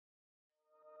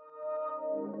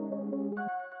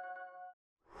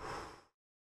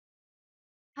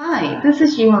Hi, this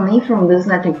is Lee from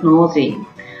WIZnet Technology.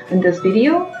 In this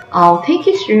video, I'll take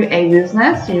you through a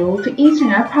WIZnet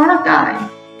Serial-to-Ethernet product guide.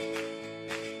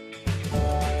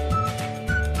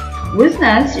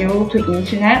 WIZnet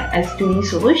Serial-to-Ethernet S2E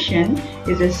solution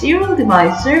is a serial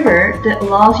device server that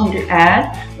allows you to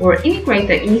add or integrate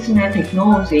the Ethernet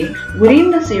technology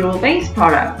within the serial-based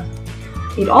product.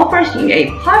 It offers you a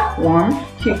platform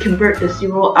to convert the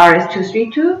serial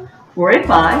RS-232,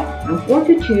 485, and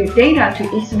 422 data to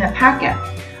Ethernet packet.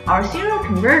 Our serial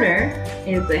converter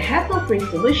is a hassle-free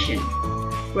solution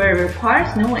where it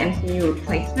requires no MCU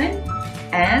replacement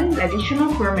and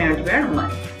additional firmware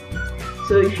development.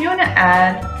 So if you want to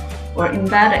add or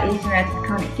embed an Ethernet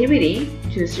connectivity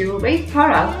to a serial-based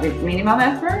product with minimum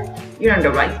effort, you're on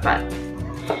the right spot.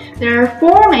 There are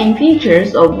four main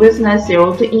features of WIZnet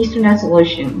Serial-to-Ethernet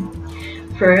solution.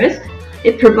 First,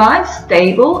 it provides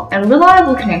stable and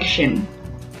reliable connection.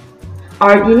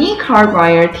 Our unique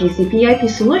hardwired TCP/IP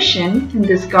solution can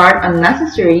discard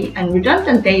unnecessary and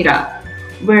redundant data,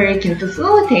 where it can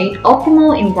facilitate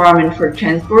optimal environment for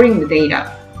transporting the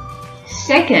data.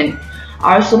 Second,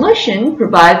 our solution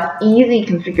provides easy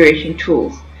configuration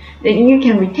tools that you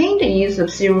can retain the use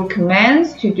of serial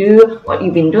commands to do what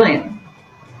you've been doing.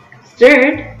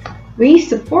 Third, we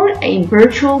support a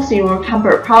virtual serial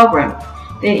temper program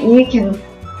that you can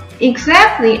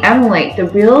exactly emulate the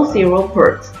real serial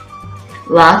ports.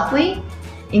 Lastly,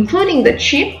 including the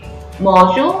chip,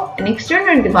 module, and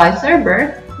external device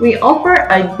server, we offer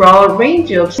a broad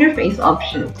range of interface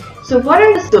options. So what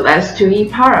are the S2E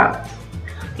products?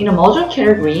 In the module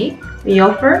category, we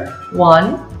offer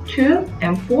 1, 2,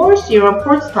 and 4 serial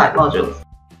ports type modules.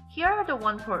 Here are the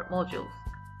 1-port modules.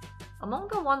 Among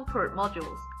the 1-port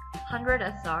modules,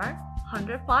 100SR,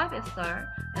 105SR,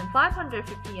 and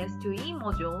 550S2E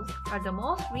modules are the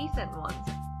most recent ones.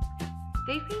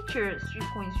 They feature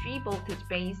 3.3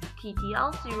 voltage-based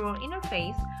TTL0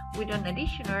 interface with an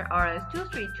additional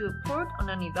RS-232 port on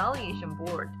an evaluation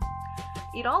board.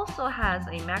 It also has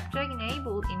a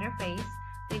MACjack-enabled interface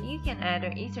that you can add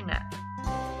an Ethernet.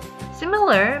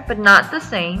 Similar but not the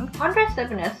same,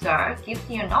 107SR gives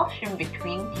you an option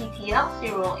between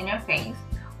TTL0 interface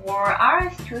or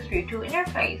RS-232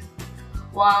 interface,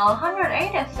 while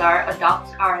 108SR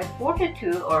adopts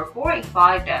RS-422 or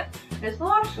 485 that is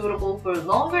more suitable for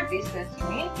longer distance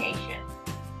communication.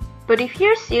 But if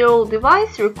your serial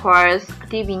device requires a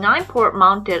DB9 port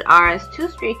mounted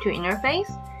RS-232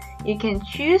 interface, you can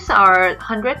choose our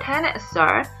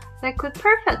 110SR that could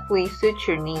perfectly suit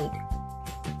your need.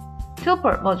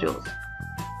 2-port modules.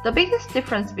 The biggest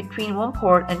difference between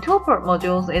 1-port and 2-port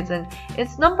modules is in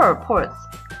its number of ports.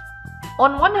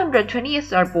 On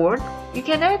 120SR board, you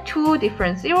can add 2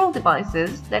 different serial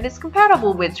devices that is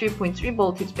compatible with 3.3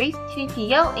 voltage based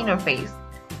TTL interface.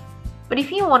 But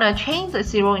if you want to change the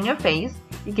serial interface,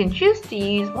 you can choose to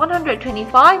use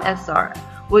 125SR,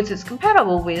 which is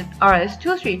compatible with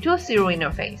RS-232 serial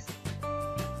interface.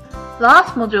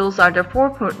 Last modules are the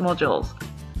 4-port modules.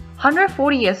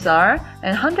 140SR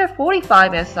and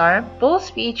 145SR both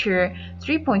feature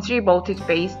 3.3 voltage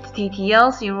based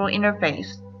TTL0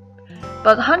 interface.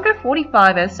 But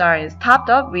 145SR is topped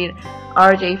up with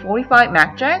RJ45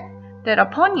 MACjack that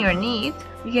upon your needs,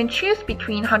 you can choose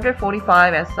between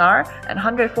 145SR and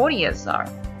 140SR.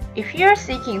 If you are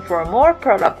seeking for a more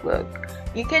product look,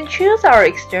 you can choose our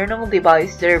external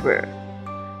device server.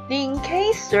 The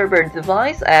encased server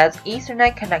device adds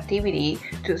Ethernet connectivity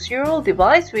to serial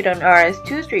device with an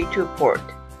RS-232 port.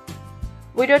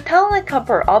 With a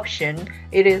telecopper option,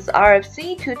 it is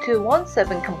RFC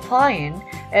 2217 compliant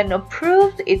and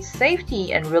approved its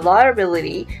safety and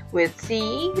reliability with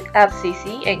CE,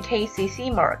 FCC, and KCC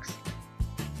marks.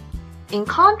 In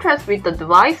contrast with the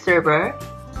device server,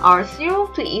 our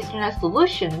Serial-to-Ethernet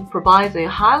solution provides a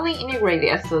highly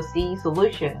integrated SoC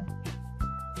solution.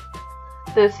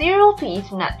 The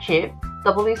Serial-to-Ethernet chip,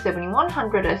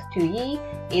 W7100S2E,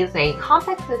 is a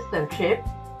compact system chip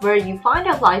where you find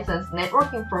a licensed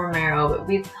networking firmware of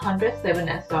WIZ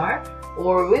 107SR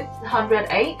or WIZ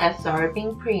 108SR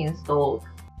being pre-installed.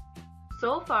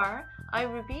 So far, I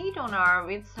reviewed on our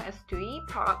WIZ S2E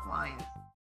product lines.